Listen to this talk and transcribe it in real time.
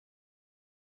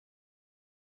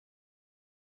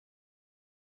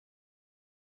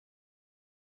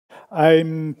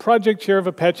I'm project chair of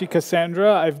Apache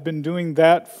Cassandra. I've been doing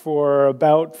that for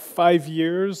about 5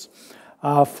 years.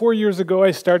 4 years ago,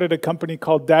 I started a company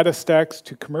called DataStax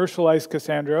to commercialize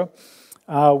Cassandra.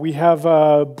 We have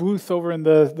a booth over in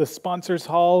the sponsors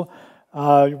hall.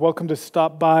 You're welcome to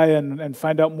stop by and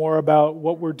find out more about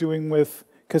what we're doing with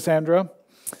Cassandra.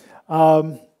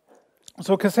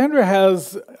 So Cassandra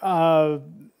has a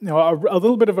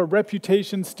little bit of a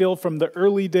reputation still from the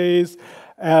early days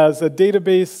as a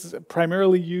database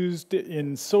primarily used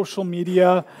in social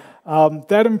media.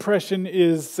 That impression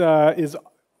is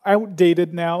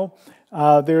outdated now.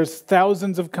 There's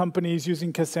thousands of companies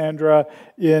using Cassandra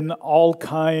in all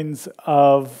kinds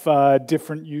of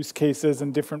different use cases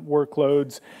and different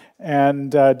workloads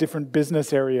and different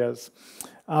business areas.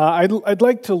 I'd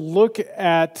like to look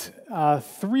at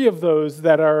 3 of those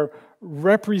that are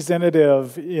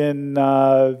representative in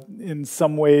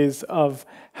some ways of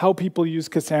how people use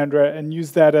Cassandra and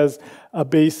use that as a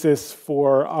basis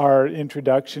for our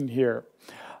introduction here.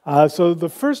 So the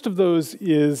first of those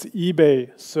is eBay.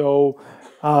 So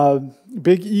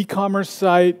big e-commerce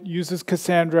site uses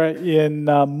Cassandra in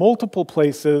multiple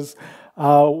places.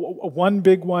 One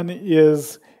big one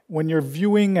is when you're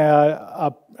viewing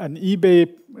an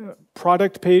eBay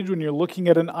product page, when you're looking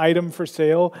at an item for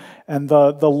sale, and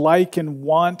the like and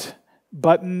want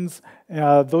buttons,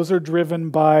 those are driven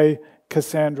by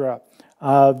Cassandra.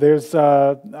 There's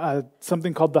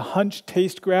something called the Hunch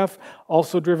Taste Graph,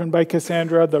 also driven by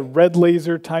Cassandra. The Red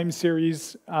Laser Time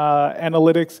Series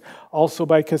analytics, also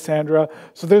by Cassandra.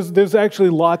 So there's actually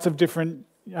lots of different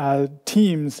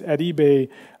teams at eBay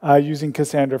using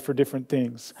Cassandra for different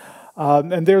things.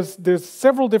 And there's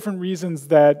several different reasons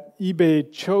that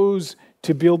eBay chose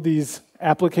to build these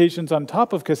applications on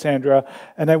top of Cassandra,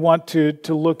 and I want to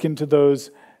look into those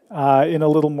in a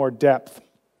little more depth.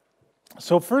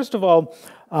 So first of all,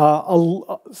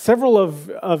 several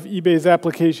of eBay's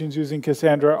applications using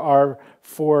Cassandra are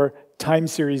for time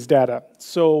series data.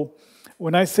 So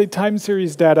when I say time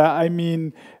series data, I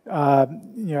mean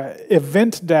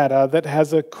event data that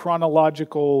has a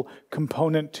chronological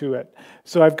component to it.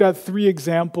 So I've got 3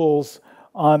 examples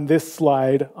on this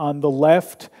slide. On the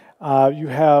left, you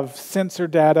have sensor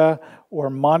data or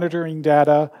monitoring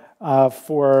data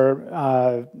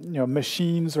for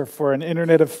machines or for an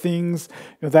Internet of Things,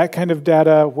 that kind of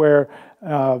data where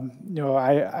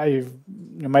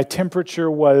my temperature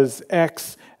was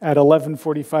X at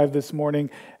 11:45 this morning.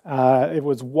 It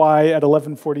was Y at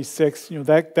 11:46.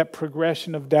 That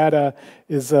progression of data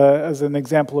is an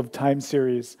example of time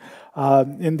series.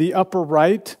 In the upper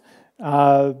right,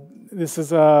 this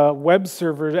is a web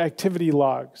server activity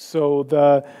log. So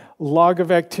the log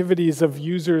of activities of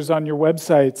users on your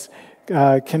websites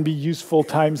can be useful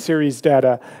time series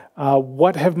data.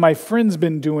 What have my friends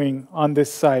been doing on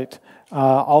this site?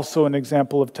 Also an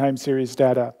example of time series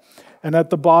data. And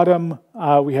at the bottom,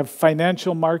 we have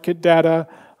financial market data,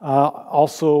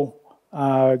 also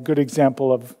a good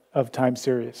example of time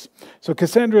series. So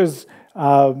Cassandra's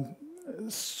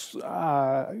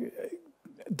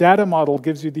data model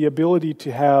gives you the ability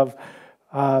to have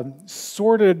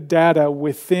sorted data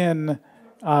within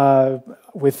a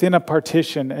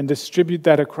partition and distribute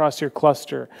that across your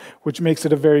cluster, which makes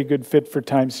it a very good fit for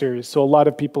time series. So a lot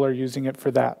of people are using it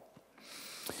for that.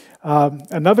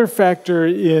 Another factor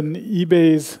in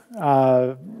eBay's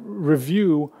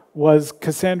review was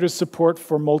Cassandra's support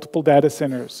for multiple data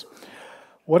centers.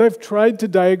 What I've tried to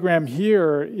diagram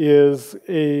here is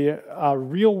a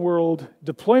real-world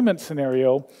deployment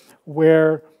scenario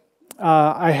where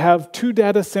I have 2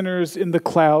 data centers in the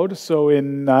cloud, so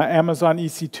in Amazon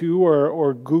EC2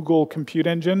 or Google Compute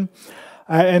Engine,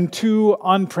 and 2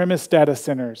 on-premise data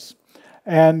centers.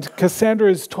 And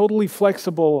Cassandra is totally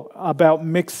flexible about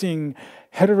mixing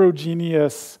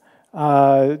heterogeneous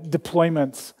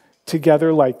deployments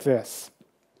together like this.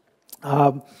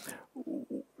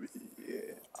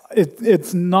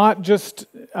 It's not just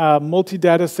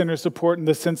multi-data center support in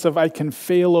the sense of I can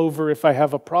fail over if I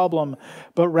have a problem,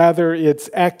 but rather it's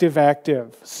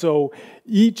active-active. So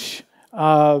each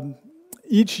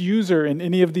user in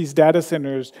any of these data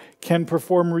centers can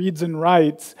perform reads and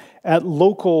writes at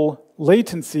local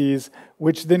latencies,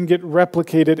 which then get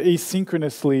replicated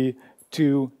asynchronously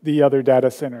to the other data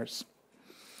centers.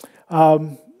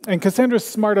 And Cassandra's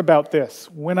smart about this.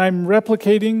 When I'm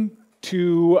replicating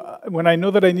when I know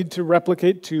that I need to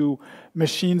replicate to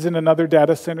machines in another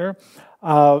data center,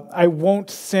 I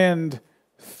won't send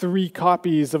 3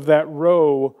 copies of that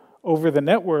row over the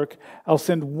network. I'll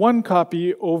send 1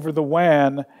 copy over the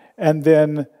WAN, and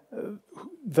then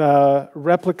the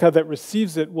replica that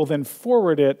receives it will then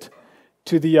forward it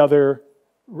to the other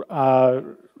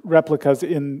replicas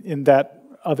in that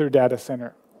other data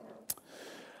center.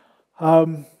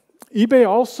 eBay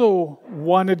also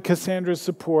wanted Cassandra's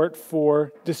support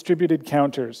for distributed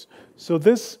counters. So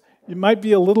this, it might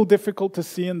be a little difficult to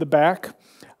see in the back,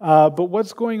 but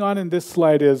what's going on in this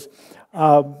slide is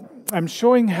I'm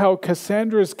showing how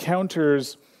Cassandra's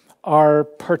counters are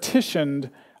partitioned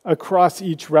across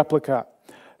each replica.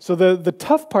 So the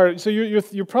tough part, so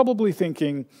you're probably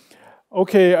thinking,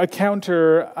 okay, a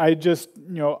counter, I just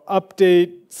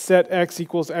update set x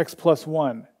equals x plus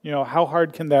 1. How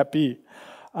hard can that be?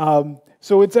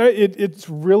 So it's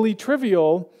really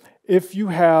trivial if you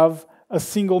have a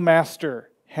single master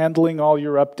handling all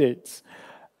your updates.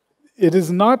 It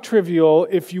is not trivial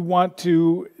if you want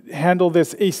to handle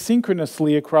this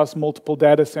asynchronously across multiple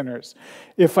data centers.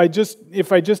 If I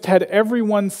just had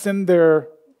everyone send their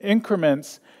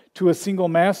increments to a single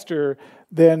master,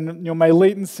 then my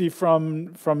latency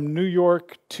from New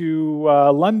York to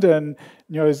London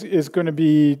is going to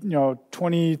be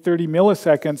 20, 30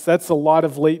 milliseconds. That's a lot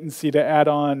of latency to add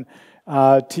on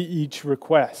to each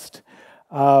request.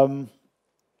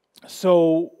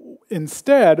 So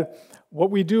instead, what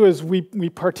we do is we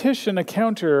partition a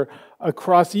counter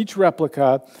across each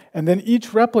replica, and then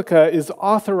each replica is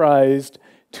authorized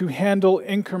to handle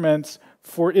increments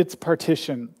for its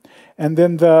partition. And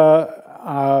then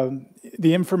the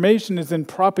information is then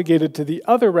propagated to the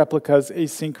other replicas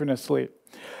asynchronously.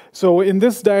 So in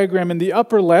this diagram, in the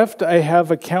upper left, I have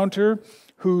a counter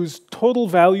whose total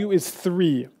value is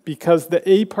 3 because the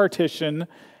A partition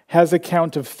has a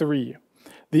count of 3.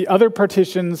 The other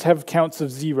partitions have counts of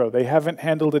 0. They haven't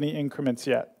handled any increments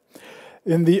yet.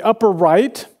 In the upper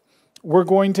right, we're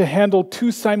going to handle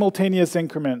 2 simultaneous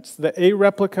increments. The A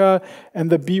replica and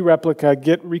the B replica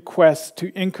get requests to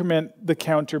increment the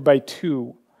counter by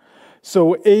 2.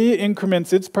 So A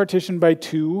increments its partition by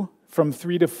 2 from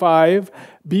 3 to 5.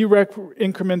 B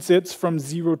increments its from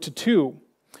 0 to 2.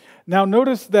 Now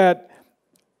notice that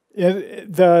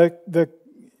the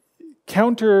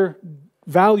counter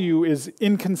value is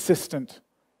inconsistent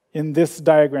in this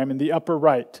diagram in the upper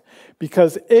right,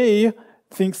 because A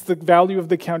thinks the value of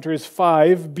the counter is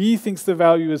 5, B thinks the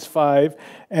value is 5,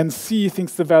 and C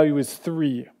thinks the value is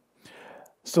 3.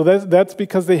 So that's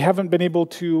because they haven't been able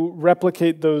to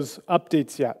replicate those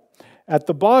updates yet. At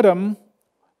the bottom,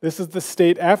 this is the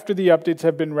state after the updates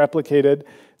have been replicated.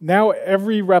 Now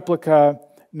every replica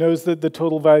knows that the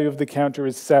total value of the counter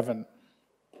is 7.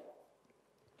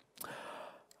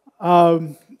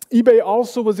 eBay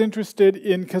also was interested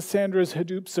in Cassandra's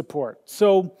Hadoop support.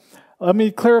 So let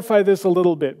me clarify this a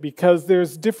little bit, because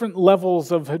there's different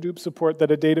levels of Hadoop support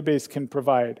that a database can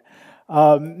provide.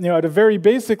 At a very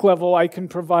basic level, I can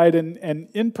provide an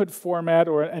input format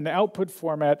or an output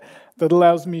format that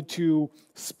allows me to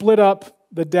split up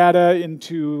the data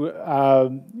into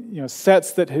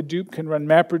sets that Hadoop can run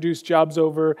MapReduce jobs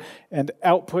over and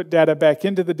output data back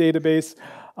into the database.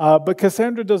 But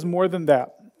Cassandra does more than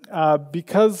that.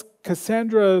 Because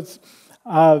Cassandra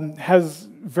has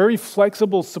very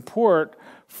flexible support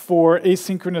for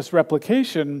asynchronous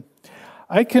replication,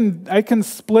 I can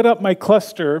split up my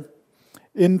cluster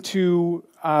into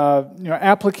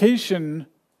application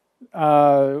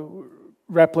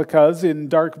replicas in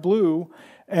dark blue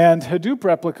and Hadoop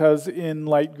replicas in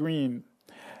light green.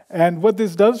 And what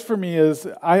this does for me is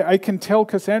I can tell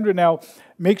Cassandra now,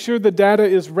 make sure the data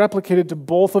is replicated to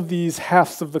both of these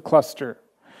halves of the cluster.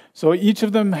 So each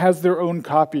of them has their own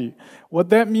copy. What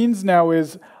that means now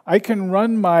is I can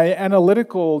run my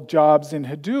analytical jobs in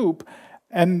Hadoop,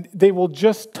 and they will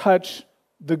just touch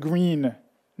the green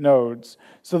nodes.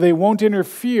 So they won't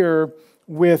interfere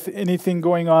with anything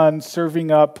going on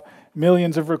serving up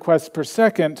millions of requests per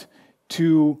second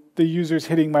to the users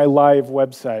hitting my live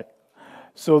website.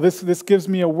 So this gives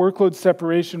me a workload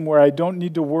separation where I don't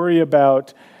need to worry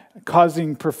about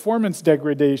causing performance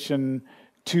degradation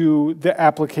to the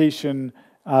application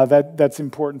that's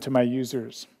important to my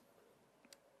users.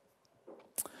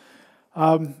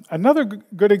 Another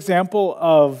good example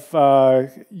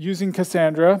of using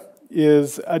Cassandra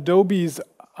is Adobe's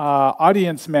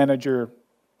Audience Manager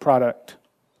product.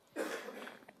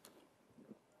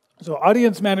 So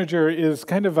Audience Manager is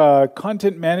kind of a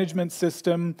content management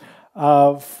system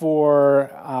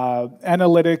for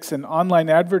analytics and online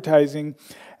advertising.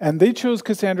 And they chose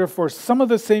Cassandra for some of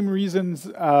the same reasons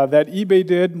that eBay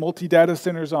did, multi-data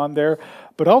centers on there,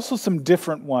 but also some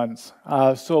different ones.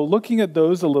 So looking at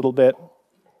those a little bit,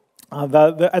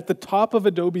 at the top of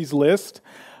Adobe's list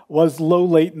was low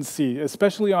latency,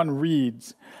 especially on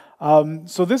reads.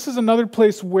 So this is another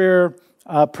place where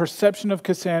perception of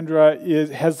Cassandra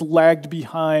has lagged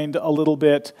behind a little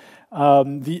bit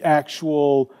the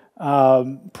actual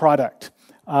product.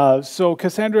 So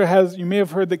Cassandra has, you may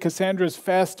have heard that Cassandra is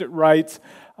fast at writes,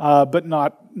 but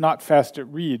not fast at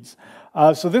reads.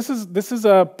 So this is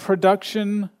a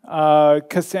production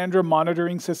Cassandra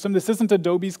monitoring system. This isn't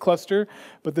Adobe's cluster,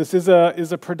 but this is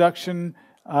a production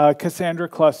Cassandra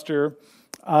cluster.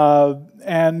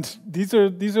 And these are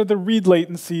the read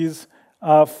latencies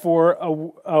for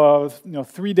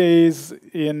 3 days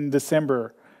in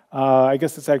December. I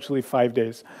guess it's actually 5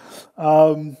 days.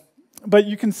 But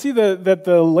you can see that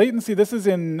the latency, this is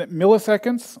in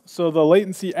milliseconds, so the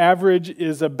latency average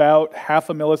is about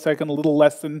half a millisecond, a little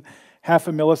less than half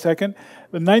a millisecond.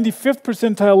 The 95th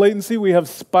percentile latency, we have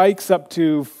spikes up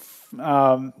to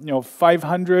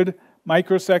 500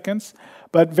 microseconds,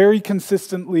 but very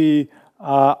consistently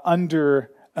under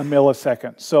a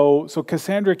millisecond. So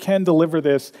Cassandra can deliver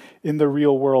this in the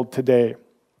real world today.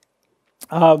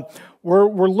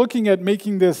 We're looking at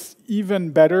making this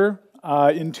even better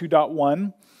in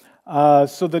 2.1.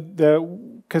 So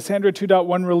the Cassandra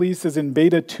 2.1 release is in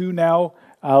beta 2 now,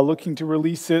 looking to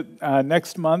release it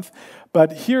next month.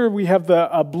 But here we have the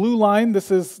blue line. This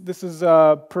is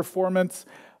performance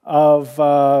of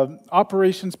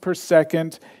operations per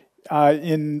second.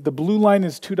 In the blue line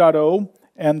is 2.0,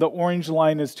 and the orange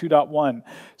line is 2.1.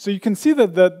 So you can see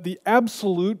that the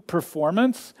absolute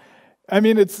performance, I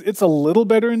mean, it's a little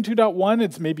better in 2.1.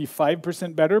 It's maybe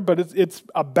 5% better, but it's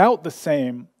about the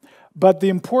same. But the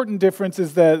important difference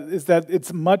is that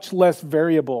it's much less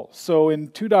variable. So in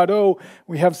 2.0,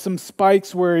 we have some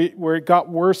spikes where it got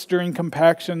worse during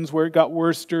compactions, where it got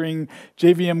worse during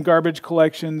JVM garbage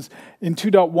collections. In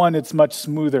 2.1, it's much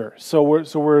smoother.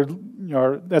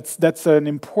 That's an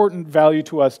important value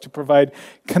to us to provide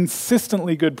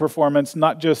consistently good performance,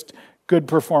 not just good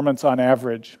performance on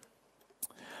average.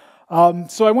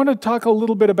 So I want to talk a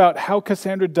little bit about how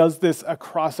Cassandra does this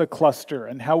across a cluster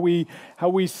and how we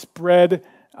spread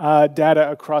data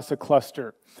across a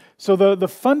cluster. So the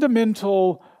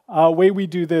fundamental way we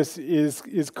do this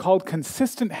is called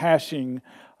consistent hashing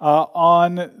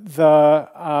on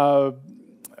the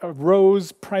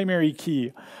row's primary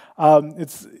key.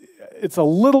 It's a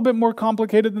little bit more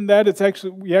complicated than that.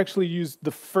 We actually use the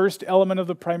first element of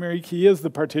the primary key as the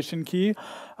partition key,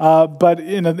 but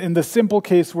in the simple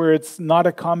case where it's not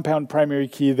a compound primary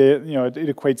key, it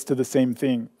equates to the same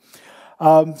thing.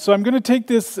 So I'm going to take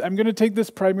this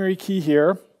primary key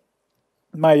here.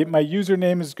 My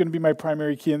username is going to be my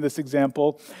primary key in this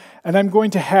example, and I'm going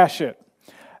to hash it.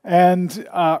 And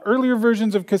earlier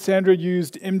versions of Cassandra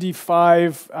used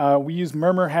MD5. We use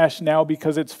murmur hash now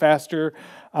because it's faster.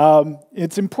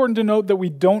 It's important to note that we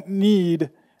don't need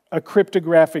a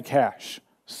cryptographic hash.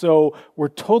 So we're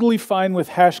totally fine with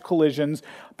hash collisions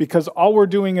because all we're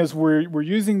doing is we're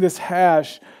using this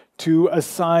hash to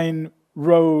assign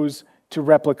rows to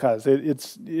replicas.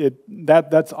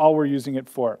 That's all we're using it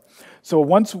for. So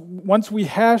once we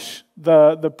hash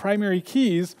the primary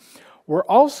keys, we're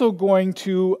also going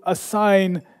to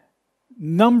assign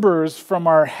numbers from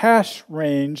our hash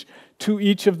range to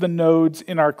each of the nodes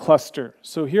in our cluster.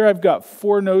 So here I've got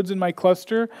 4 nodes in my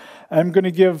cluster. I'm going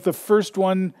to give the first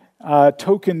one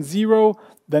token 0,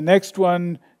 the next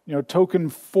one token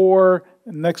 4,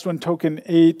 the next one token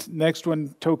 8, next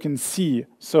one token C.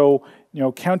 So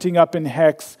counting up in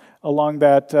hex along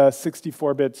that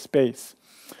 64-bit space.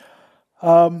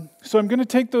 So I'm going to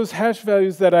take those hash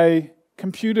values that I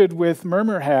computed with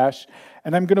murmur hash,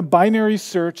 and I'm going to binary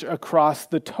search across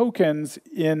the tokens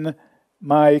in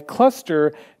my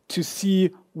cluster to see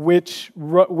which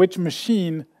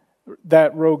machine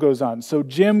that row goes on. So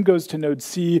Jim goes to node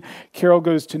C, Carol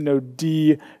goes to node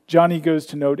D, Johnny goes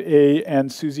to node A,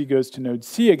 and Susie goes to node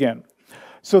C again.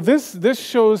 So this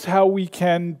shows how we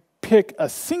can pick a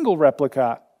single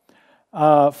replica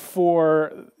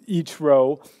for each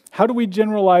row. How do we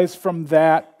generalize from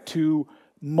that to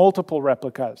multiple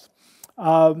replicas?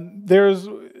 There's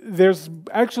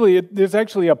actually a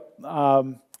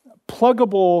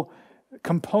pluggable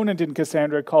component in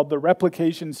Cassandra called the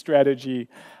replication strategy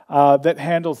that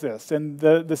handles this. And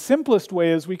the simplest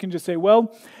way is we can just say,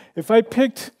 well, if I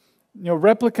picked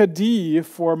replica D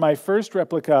for my first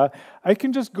replica, I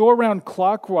can just go around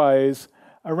clockwise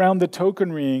around the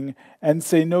token ring and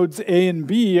say nodes A and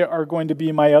B are going to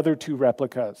be my other 2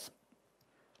 replicas.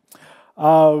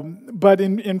 But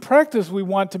in practice, we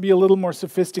want to be a little more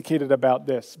sophisticated about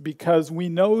this because we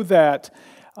know that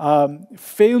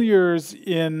failures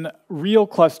in real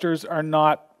clusters are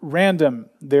not random.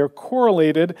 They're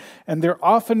correlated, and they're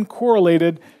often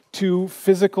correlated to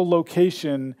physical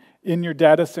location in your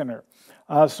data center.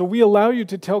 So we allow you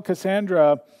to tell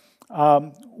Cassandra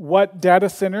what data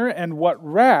center and what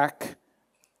rack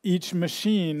each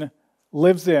machine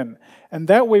lives in. And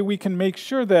that way we can make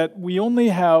sure that we only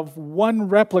have one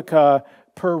replica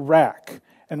per rack.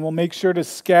 And we'll make sure to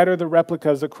scatter the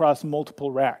replicas across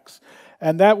multiple racks.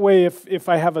 And that way, if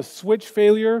I have a switch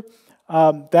failure,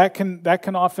 that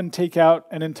can often take out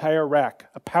an entire rack.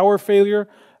 A power failure,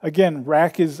 again,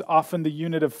 rack is often the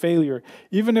unit of failure.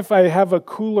 Even if I have a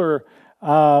cooler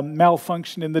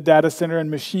malfunction in the data center and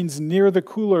machines near the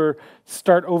cooler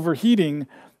start overheating,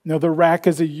 the rack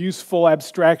is a useful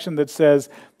abstraction that says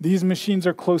these machines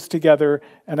are close together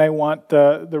and I want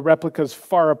the replicas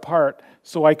far apart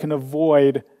so I can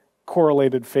avoid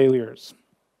correlated failures.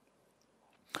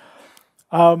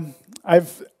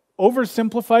 I've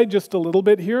oversimplified just a little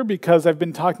bit here because I've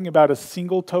been talking about a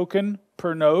single token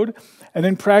per node, and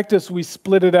in practice we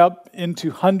split it up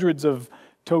into hundreds of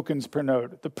tokens per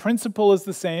node. The principle is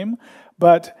the same,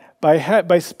 but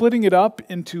by splitting it up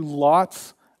into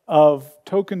lots of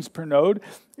tokens per node,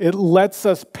 it lets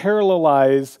us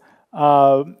parallelize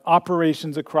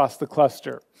operations across the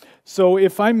cluster. So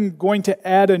if I'm going to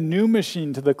add a new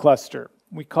machine to the cluster,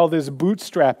 we call this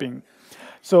bootstrapping.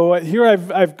 So here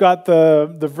I've got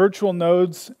the virtual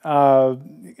nodes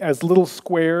as little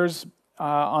squares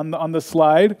on the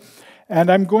slide,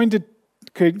 and I'm going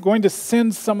to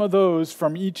send some of those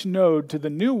from each node to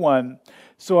the new one.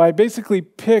 So I basically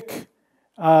pick,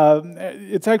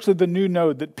 it's actually the new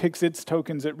node that picks its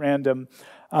tokens at random,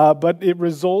 but it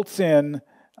results in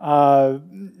a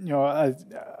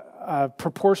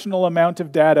proportional amount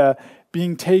of data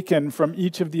being taken from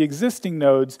each of the existing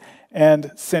nodes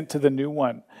and sent to the new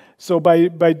one. So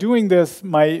by doing this,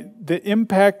 the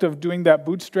impact of doing that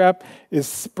bootstrap is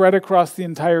spread across the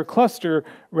entire cluster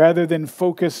rather than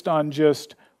focused on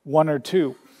just one or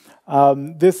two.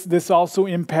 This also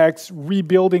impacts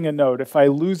rebuilding a node. If I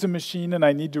lose a machine and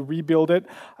I need to rebuild it,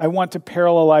 I want to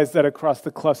parallelize that across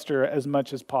the cluster as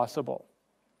much as possible.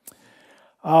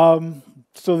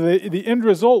 So the end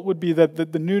result would be that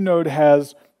the new node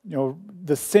has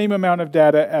the same amount of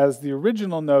data as the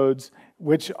original nodes,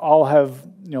 which all have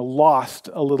lost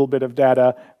a little bit of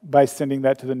data by sending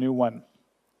that to the new one.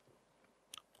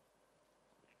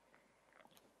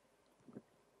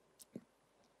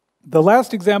 The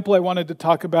last example I wanted to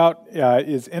talk about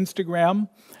is Instagram,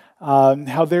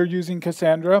 how they're using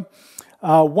Cassandra.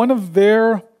 One of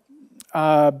their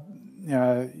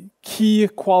key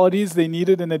qualities they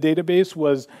needed in a database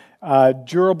was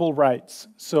durable writes.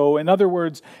 So in other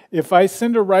words, if I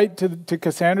send a write to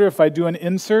Cassandra, if I do an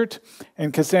insert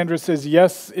and Cassandra says,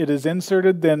 yes, it is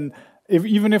inserted, then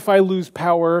even if I lose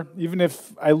power, even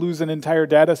if I lose an entire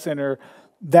data center,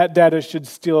 that data should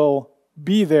still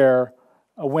be there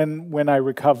when I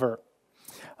recover.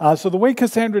 So the way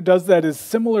Cassandra does that is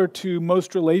similar to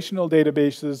most relational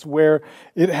databases where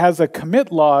it has a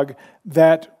commit log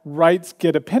that writes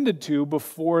get appended to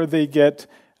before they get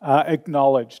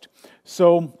acknowledged.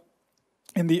 So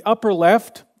in the upper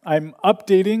left, I'm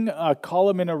updating a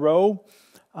column in a row.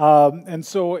 And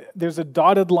so there's a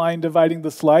dotted line dividing the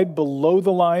slide. Below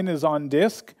the line is on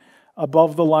disk.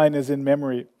 Above the line is in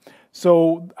memory.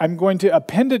 So I'm going to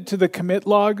append it to the commit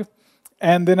log,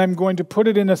 and then I'm going to put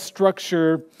it in a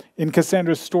structure in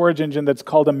Cassandra's storage engine that's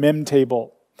called a mem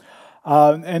table.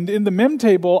 And in the mem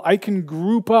table, I can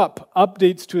group up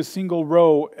updates to a single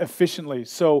row efficiently.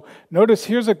 So notice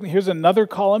here's another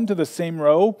column to the same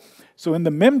row. So in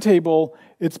the mem table,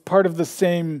 it's part of the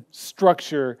same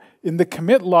structure. In the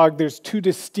commit log, there's two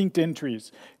distinct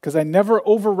entries because I never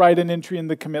overwrite an entry in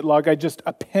the commit log. I just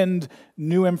append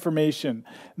new information.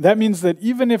 That means that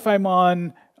even if I'm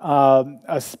on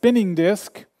a spinning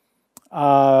disk,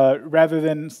 rather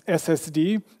than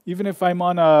SSD, even if I'm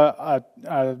on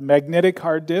a magnetic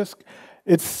hard disk,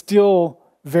 it's still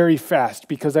very fast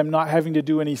because I'm not having to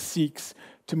do any seeks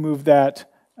to move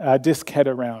that disk head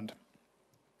around.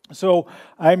 So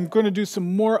I'm going to do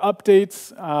some more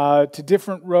updates to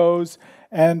different rows,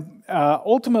 and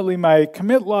ultimately my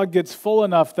commit log gets full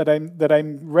enough that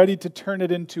I'm ready to turn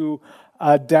it into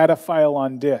a data file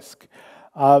on disk.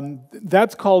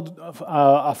 That's called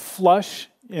a flush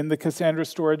in the Cassandra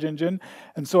storage engine.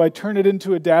 And so I turn it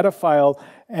into a data file,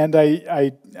 and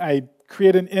I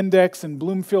create an index and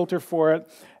Bloom filter for it.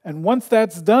 And once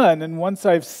that's done, and once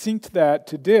I've synced that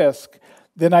to disk,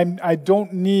 then I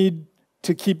don't need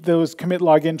to keep those commit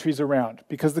log entries around,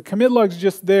 because the commit log's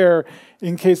just there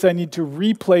in case I need to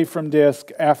replay from disk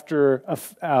after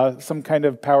some kind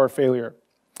of power failure.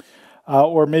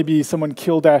 Or maybe someone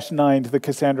kill -9 to the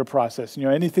Cassandra process.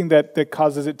 Anything that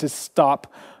causes it to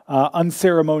stop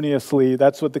unceremoniously,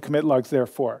 that's what the commit log's there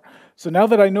for. So now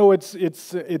that I know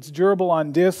it's durable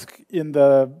on disk in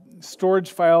the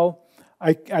storage file,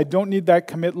 I don't need that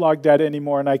commit log data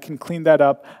anymore, and I can clean that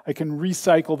up. I can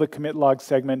recycle the commit log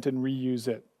segment and reuse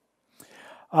it.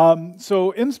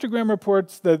 So Instagram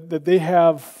reports that they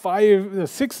have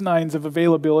 6 nines of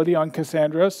availability on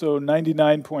Cassandra, so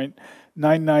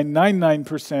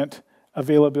 99.9999%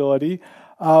 availability.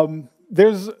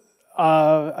 There's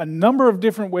a number of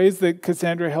different ways that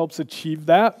Cassandra helps achieve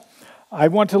that. I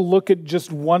want to look at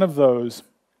just one of those.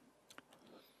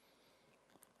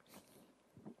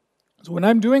 So when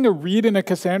I'm doing a read in a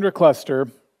Cassandra cluster,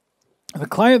 the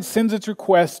client sends its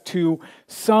request to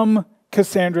some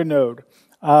Cassandra node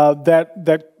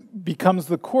that becomes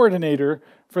the coordinator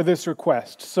for this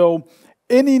request. So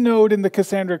any node in the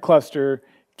Cassandra cluster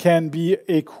can be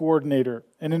a coordinator.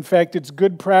 And in fact, it's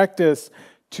good practice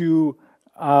to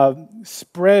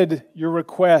spread your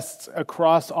requests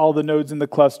across all the nodes in the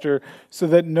cluster so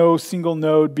that no single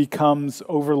node becomes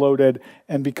overloaded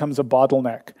and becomes a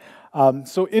bottleneck.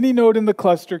 So any node in the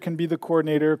cluster can be the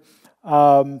coordinator,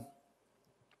 and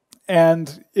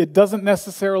it doesn't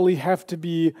necessarily have to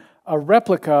be a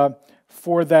replica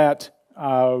for that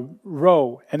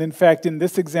row. And in fact, in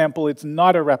this example, it's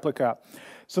not a replica.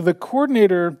 So the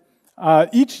coordinator,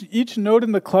 each node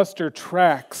in the cluster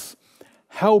tracks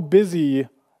how busy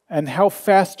and how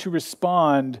fast to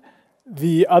respond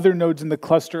the other nodes in the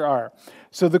cluster are.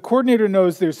 So the coordinator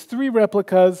knows there's 3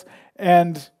 replicas,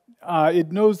 and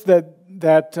it knows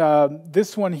that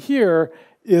this one here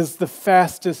is the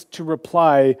fastest to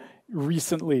reply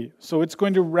recently. So it's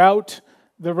going to route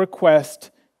the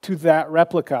request to that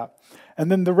replica. And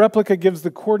then the replica gives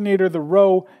the coordinator the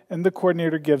row, and the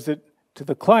coordinator gives it to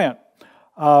the client.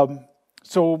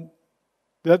 So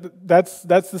that's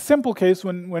the simple case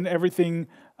when everything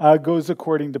goes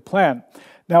according to plan.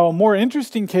 Now, a more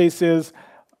interesting case is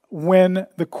when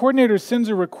the coordinator sends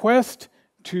a request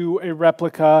to a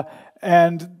replica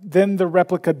and then the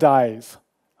replica dies,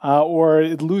 or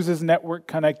it loses network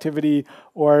connectivity,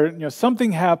 or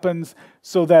something happens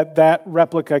so that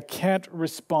replica can't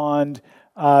respond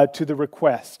to the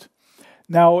request.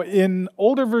 Now, in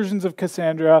older versions of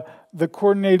Cassandra, the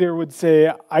coordinator would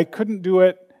say, I couldn't do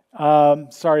it,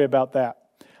 sorry about that.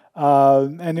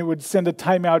 And it would send a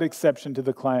timeout exception to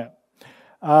the client.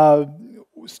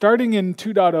 Starting in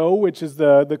 2.0, which is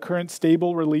the current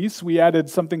stable release, we added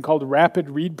something called rapid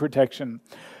read protection.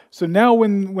 So now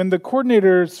when the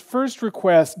coordinator's first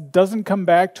request doesn't come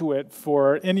back to it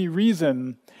for any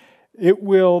reason, it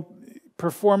will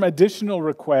perform additional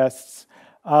requests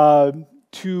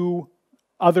to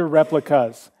other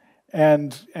replicas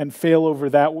and fail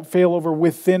over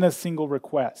within a single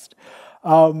request.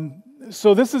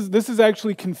 So this is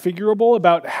actually configurable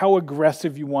about how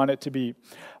aggressive you want it to be.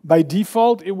 By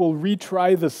default, it will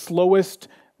retry the slowest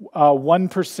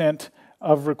 1%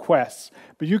 of requests.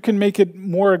 But you can make it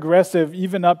more aggressive,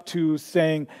 even up to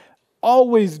saying,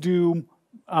 always do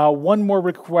one more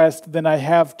request than I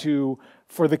have to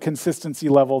for the consistency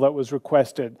level that was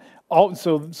requested.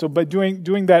 So by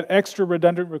doing that extra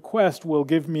redundant request will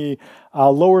give me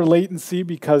lower latency,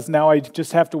 because now I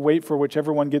just have to wait for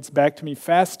whichever one gets back to me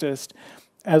fastest,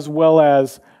 as well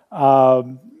as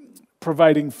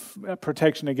providing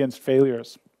protection against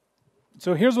failures.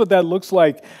 So here's what that looks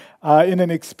like in an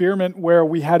experiment where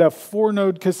we had a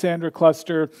 4-node Cassandra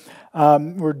cluster.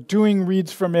 We're doing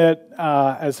reads from it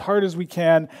as hard as we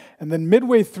can, and then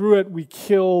midway through it, we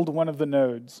killed one of the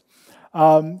nodes.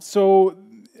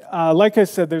 Like I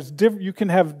said, you can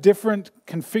have different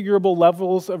configurable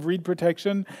levels of read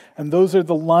protection, and those are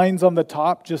the lines on the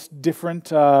top, just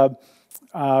different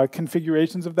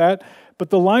configurations of that. But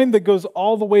the line that goes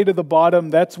all the way to the bottom,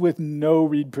 that's with no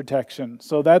read protection.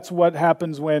 So that's what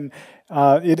happens when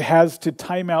it has to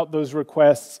time out those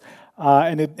requests,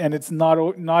 and it's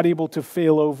not able to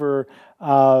fail over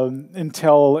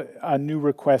until a new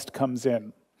request comes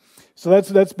in. So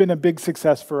that's been a big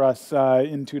success for us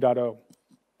in 2.0.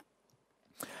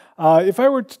 If I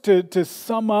were to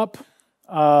sum up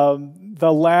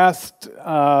the last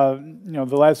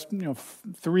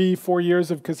 3-4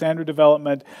 years of Cassandra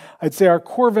development, I'd say our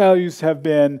core values have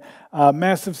been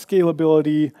massive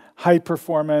scalability, high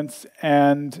performance,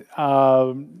 and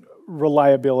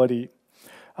reliability.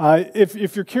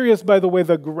 If you're curious, by the way,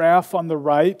 the graph on the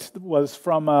right was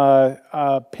from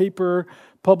a paper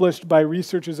published by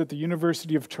researchers at the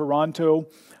University of Toronto,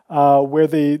 where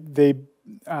the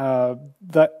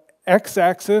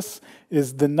x-axis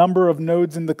is the number of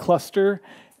nodes in the cluster,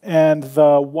 and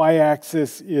the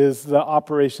y-axis is the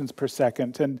operations per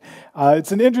second. And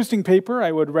it's an interesting paper.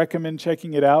 I would recommend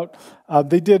checking it out.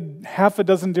 They did half a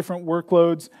dozen different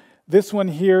workloads. This one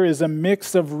here is a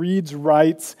mix of reads,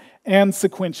 writes, and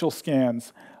sequential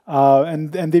scans.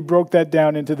 And they broke that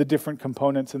down into the different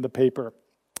components in the paper.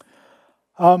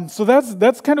 So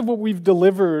that's kind of what we've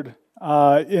delivered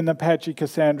in Apache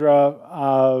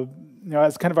Cassandra,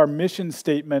 as kind of our mission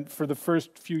statement for the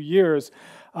first few years.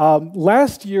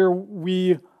 Last year,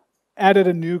 we added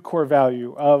a new core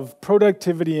value of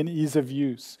productivity and ease of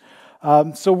use.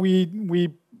 So we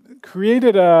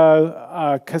created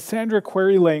a Cassandra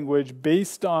query language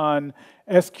based on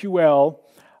SQL.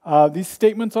 These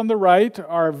statements on the right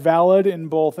are valid in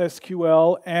both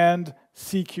SQL and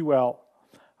CQL.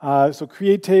 So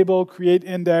create table, create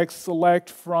index,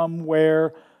 select from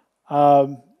where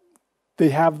they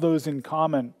have those in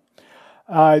common.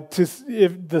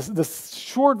 If the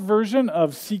short version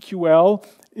of CQL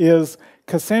is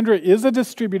Cassandra is a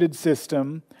distributed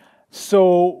system,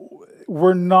 so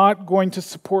we're not going to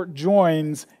support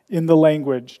joins in the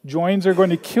language. Joins are going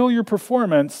to kill your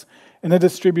performance in a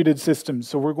distributed system,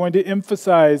 so we're going to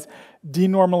emphasize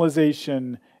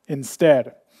denormalization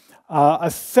instead.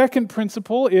 A second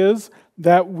principle is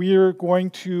that we're going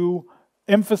to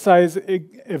emphasize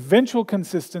eventual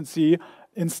consistency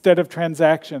instead of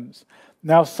transactions.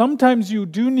 Now, sometimes you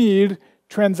do need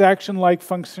transaction-like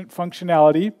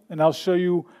functionality, and I'll show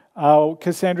you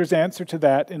Cassandra's answer to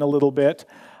that in a little bit.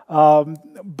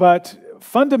 But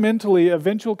fundamentally,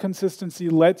 eventual consistency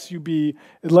lets you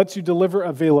deliver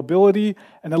availability,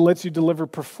 and it lets you deliver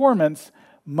performance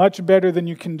much better than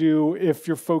you can do if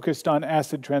you're focused on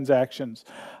ACID transactions.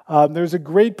 There's a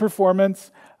great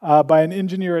performance by an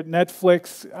engineer at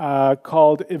Netflix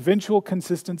called "Eventual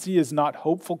Consistency is Not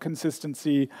Hopeful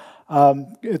Consistency."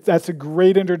 That's a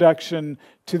great introduction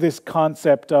to this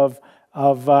concept of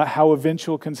how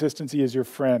eventual consistency is your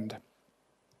friend.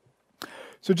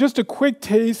 So just a quick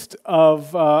taste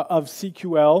of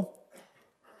CQL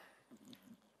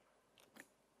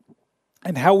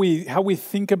and how we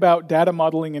think about data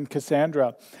modeling in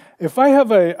Cassandra. If I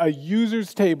have a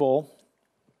users table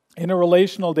in a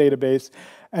relational database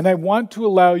and I want to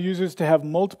allow users to have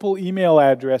multiple email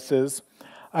addresses,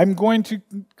 I'm going to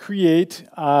create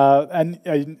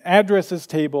an addresses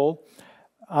table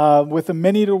with a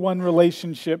many-to-one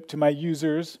relationship to my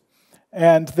users,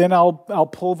 and then I'll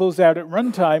pull those out at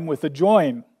runtime with a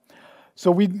join.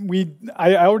 So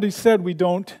I already said we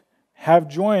don't have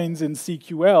joins in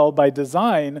CQL by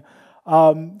design.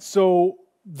 So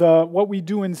what we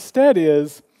do instead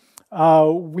is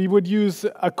we would use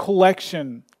a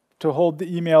collection to hold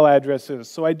the email addresses.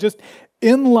 So I just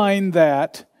inline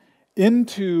that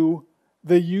into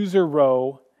the user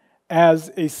row as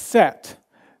a set.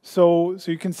 So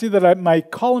you can see that my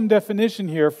column definition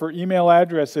here for email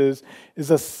addresses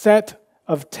is a set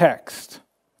of text.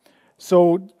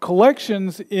 So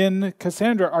collections in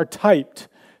Cassandra are typed.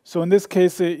 So in this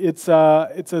case, it's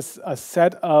a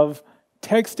set of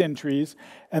text entries,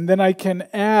 and then I can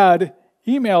add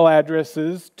email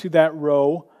addresses to that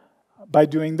row by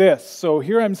doing this. So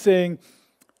here I'm saying,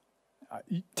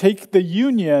 take the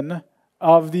union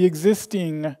of the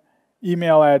existing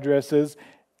email addresses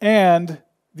and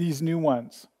these new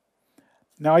ones.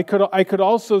 Now I could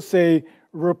also say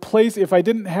replace, if I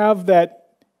didn't have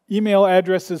that email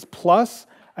addresses plus,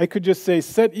 I could just say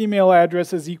set email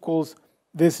addresses equals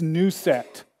this new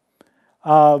set.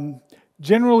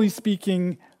 Generally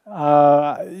speaking,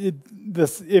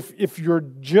 if you're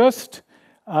just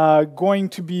going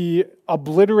to be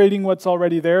obliterating what's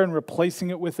already there and replacing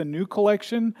it with a new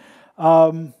collection,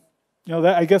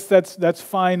 I guess that's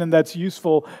fine and that's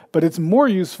useful, but it's more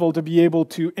useful to be able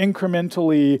to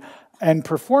incrementally and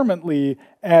performantly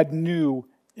add new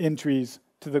entries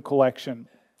to the collection.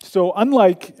 So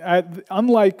unlike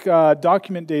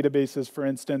document databases, for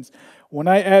instance, when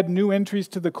I add new entries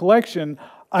to the collection,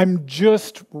 I'm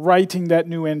just writing that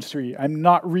new entry. I'm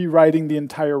not rewriting the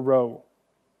entire row.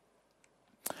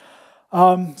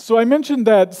 So I mentioned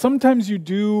that sometimes you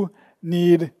do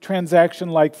need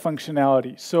transaction-like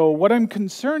functionality. So what I'm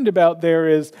concerned about there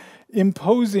is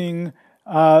imposing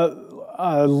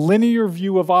a linear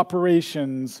view of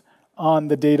operations on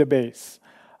the database.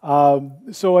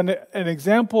 So an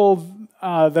example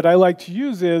that I like to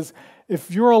use is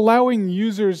if you're allowing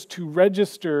users to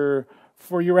register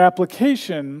for your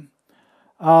application,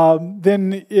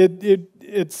 then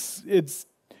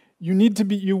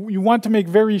you want to make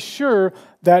very sure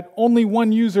that only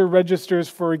one user registers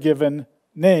for a given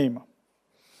name.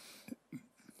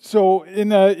 So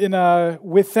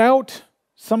without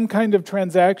some kind of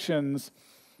transactions,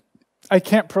 I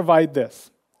can't provide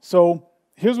this. So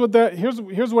here's what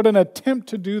an attempt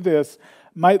to do this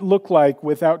might look like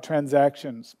without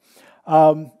transactions.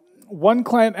 One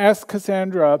client asked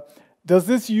Cassandra, does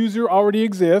this user already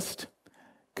exist?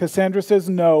 Cassandra says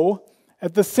no.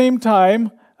 At the same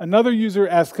time, Another user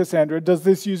asks Cassandra, does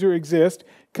this user exist?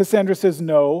 Cassandra says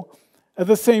no. At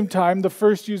the same time, the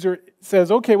first user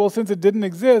says, okay, well, since it didn't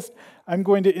exist, I'm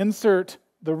going to insert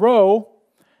the row.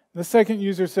 The second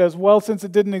user says, well, since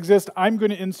it didn't exist, I'm going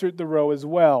to insert the row as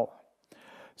well.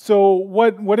 So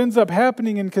what ends up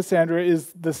happening in Cassandra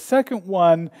is the second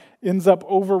one ends up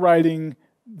overriding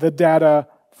the data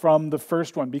from the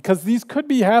first one, because these could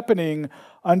be happening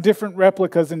on different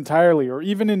replicas entirely, or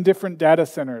even in different data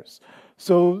centers.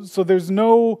 So there's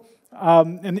no,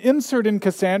 an insert in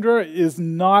Cassandra is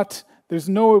not, there's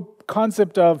no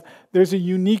concept of there's a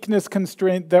uniqueness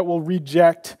constraint that will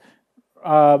reject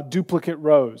duplicate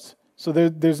rows. So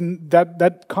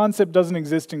that concept doesn't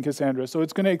exist in Cassandra. So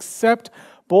it's going to accept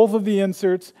both of the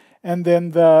inserts, and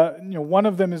then one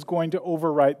of them is going to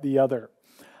overwrite the other.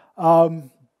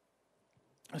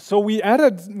 So we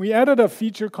added a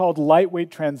feature called lightweight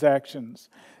transactions,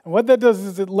 and what that does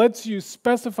is it lets you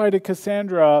specify to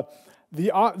Cassandra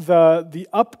the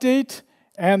update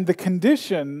and the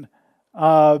condition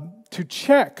to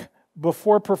check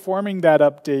before performing that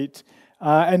update,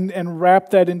 and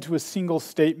wrap that into a single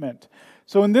statement.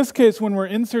 So in this case, when we're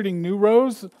inserting new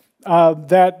rows,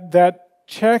 that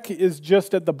check is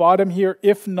just at the bottom here,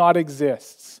 if not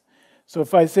exists. So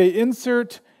if I say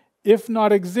insert if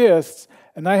not exists,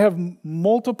 and I have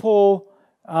multiple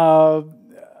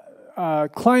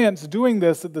clients doing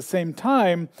this at the same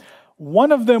time,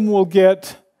 one of them will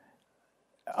get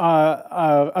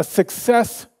a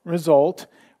success result,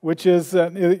 which is,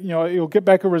 you'll get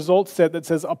back a result set that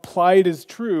says applied is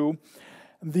true.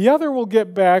 The other will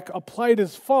get back applied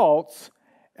is false,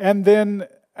 and then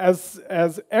as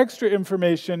extra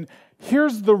information,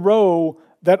 here's the row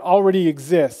that already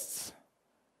exists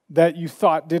that you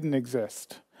thought didn't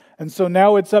exist. And so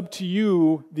now it's up to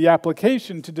you, the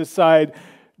application, to decide,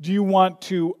 do you want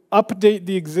to update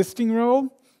the existing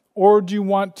row, or do you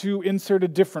want to insert a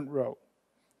different row?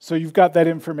 So you've got that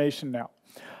information now.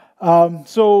 When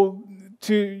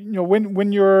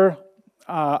you're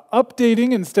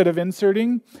updating instead of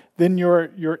inserting, then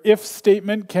your if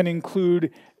statement can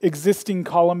include existing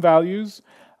column values.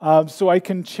 So I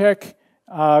can check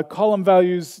column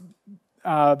values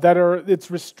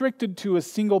it's restricted to a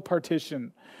single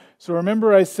partition. So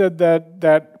remember I said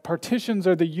that partitions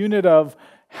are the unit of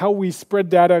how we spread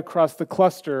data across the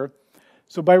cluster.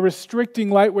 So by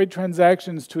restricting lightweight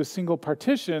transactions to a single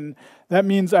partition, that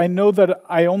means I know that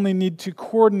I only need to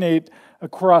coordinate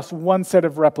across one set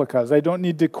of replicas. I don't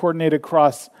need to coordinate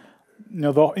across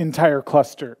the entire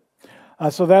cluster.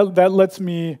 So that lets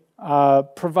me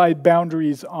provide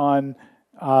boundaries on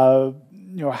how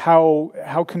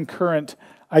concurrent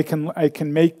I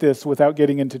can make this without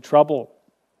getting into trouble.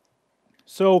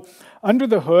 So under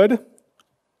the hood,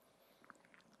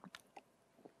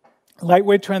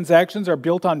 lightweight transactions are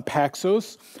built on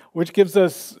Paxos, which gives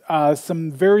us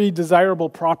some very desirable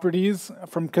properties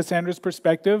from Cassandra's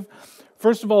perspective.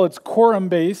 First of all, it's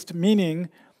quorum-based, meaning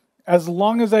as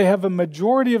long as I have a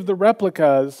majority of the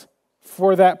replicas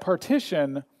for that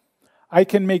partition, I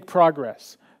can make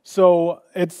progress. So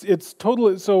it's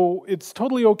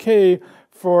totally okay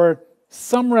for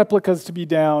some replicas to be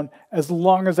down as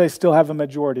long as I still have a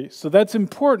majority. So that's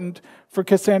important for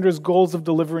Cassandra's goals of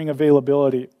delivering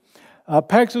availability.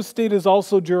 Paxos state is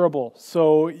also durable.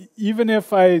 So even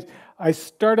if I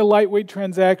start a lightweight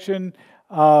transaction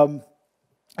and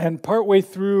partway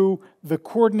through the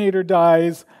coordinator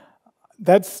dies,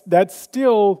 that's not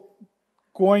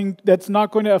going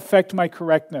to affect my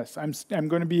correctness. I'm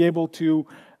going to be able to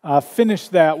finish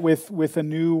that with a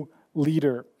new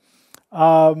leader.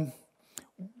 For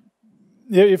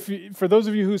those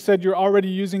of you who said you're already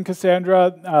using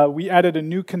Cassandra, we added a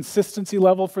new consistency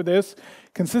level for this.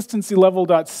 Consistency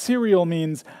level.serial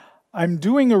means I'm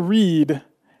doing a read,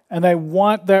 and I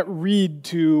want that read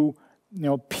to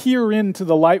peer into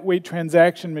the lightweight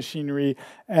transaction machinery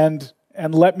and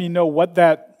let me know what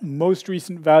that most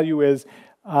recent value is,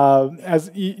 as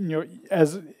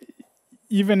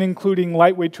even including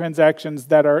lightweight transactions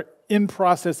that are in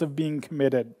process of being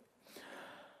committed.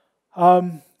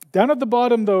 Down at the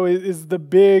bottom, though, is the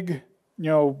big,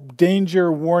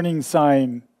 danger warning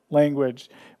sign language.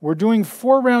 We're doing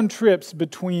 4 round trips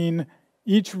between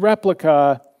each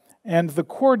replica and the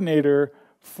coordinator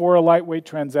for a lightweight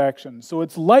transaction. So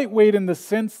it's lightweight in the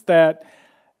sense that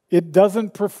it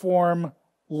doesn't perform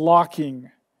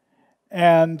locking,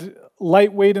 and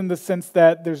lightweight in the sense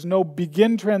that there's no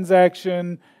begin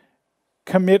transaction,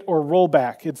 commit, or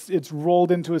rollback. It's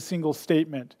rolled into a single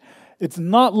statement. It's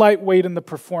not lightweight in the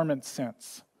performance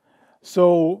sense.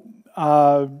 So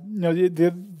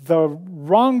the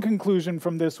wrong conclusion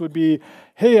from this would be,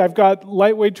 hey, I've got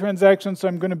lightweight transactions, so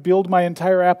I'm going to build my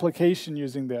entire application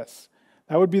using this.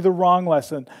 That would be the wrong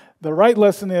lesson. The right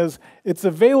lesson is it's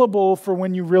available for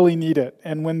when you really need it,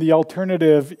 and when the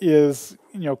alternative is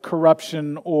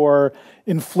corruption or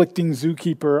inflicting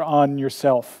Zookeeper on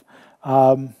yourself.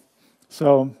 Those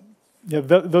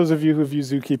of you who've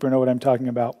used Zookeeper know what I'm talking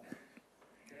about.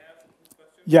 Can I ask a quick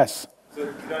question? Yes. So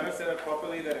did I understand it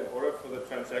properly that in order for the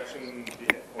transaction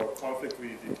or conflict to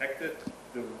be detected,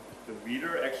 the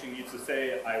reader actually needs to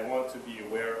say, I want to be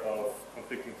aware of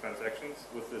conflicting transactions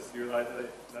with the serialized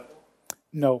level?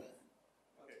 No.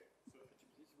 Okay.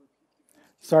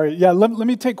 Sorry. Yeah, let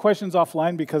me take questions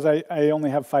offline because I only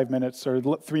have 5 minutes or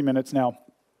 3 minutes now.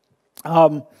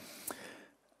 Coming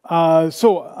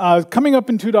up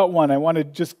in 2.1, I want to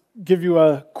just give you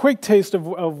a quick taste of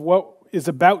what is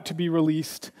about to be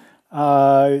released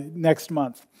next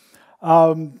month.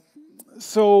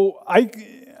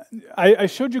 I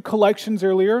showed you collections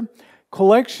earlier.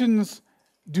 Collections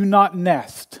do not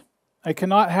nest. I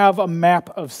cannot have a map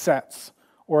of sets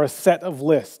or a set of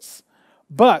lists.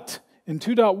 But in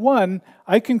 2.1,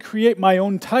 I can create my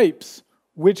own types,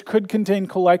 which could contain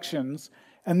collections,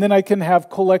 and then I can have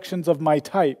collections of my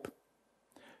type.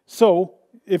 So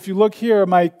if you look here,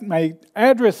 my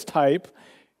address type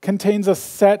contains a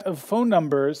set of phone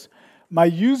numbers. My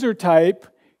user type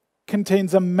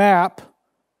contains a map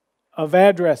of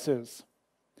addresses.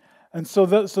 And so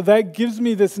that gives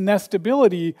me this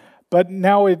nestability, but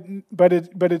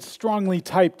it's strongly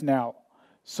typed now.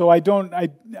 So I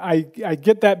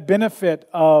get that benefit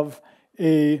of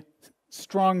a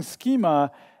strong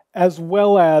schema as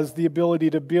well as the ability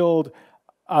to build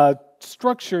a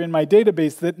structure in my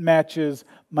database that matches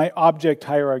my object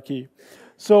hierarchy.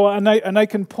 So and I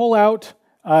can pull out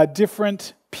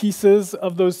different pieces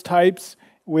of those types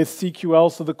with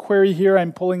CQL. So the query here,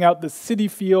 I'm pulling out the city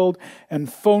field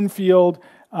and phone field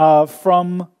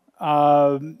from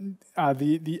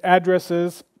the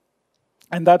addresses,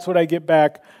 and that's what I get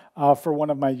back for one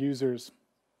of my users.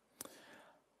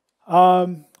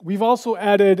 We've also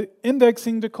added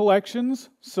indexing to collections.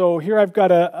 So here I've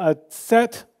got a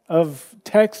set of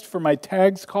text for my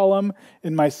tags column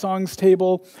in my songs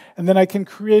table, and then I can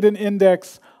create an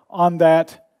index on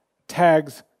that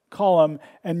tags column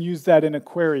and use that in a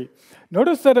query.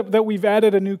 Notice that we've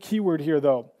added a new keyword here,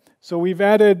 though. So we've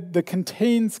added the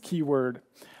contains keyword.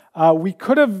 We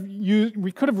could have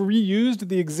reused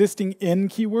the existing in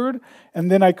keyword, and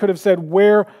then I could have said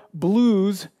where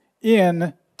blues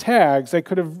in tags. I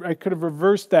could have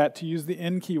reversed that to use the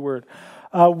in keyword.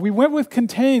 We went with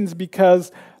contains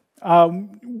because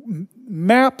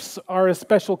maps are a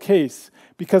special case,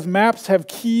 because maps have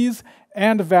keys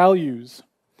and values.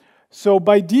 So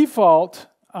by default,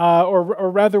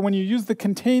 or rather when you use the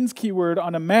contains keyword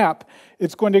on a map,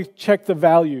 it's going to check the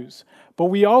values. But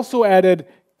we also added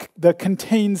the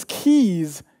contains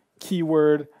keys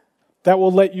keyword that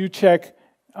will let you check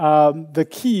the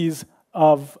keys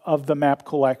of the map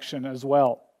collection as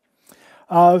well.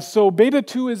 So beta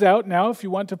 2 is out now if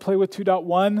you want to play with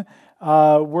 2.1.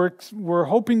 We're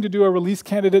hoping to do a release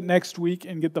candidate next week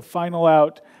and get the final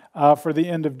out for the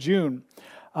end of June.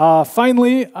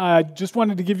 Finally, I just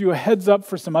wanted to give you a heads up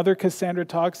for some other Cassandra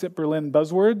talks at Berlin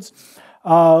Buzzwords.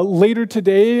 Later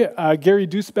today, Gary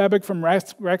Dusbabik from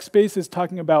Rackspace is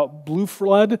talking about Blue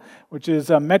Flood, which is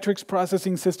a metrics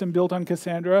processing system built on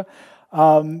Cassandra.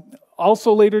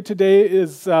 Also later today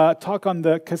is a talk on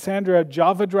the Cassandra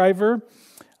Java driver.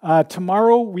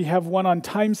 Tomorrow, we have one on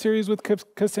time series with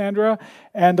Cassandra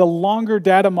and a longer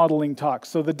data modeling talk.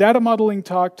 So the data modeling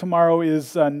talk tomorrow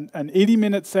is an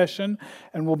 80-minute session,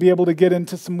 and we'll be able to get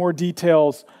into some more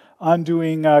details on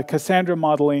doing Cassandra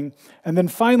modeling. And then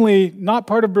finally, not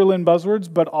part of Berlin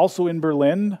Buzzwords, but also in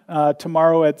Berlin,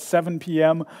 tomorrow at 7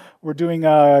 p.m., we're doing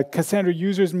a Cassandra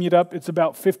users meetup. It's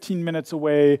about 15 minutes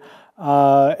away,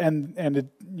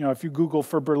 if you Google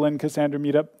for Berlin Cassandra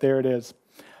meetup, there it is.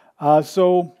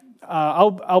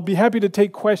 I'll be happy to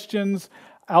take questions.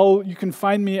 You can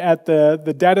find me at the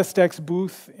DataStax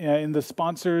booth in the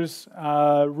sponsors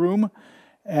room.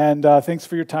 And thanks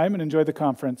for your time and enjoy the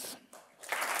conference.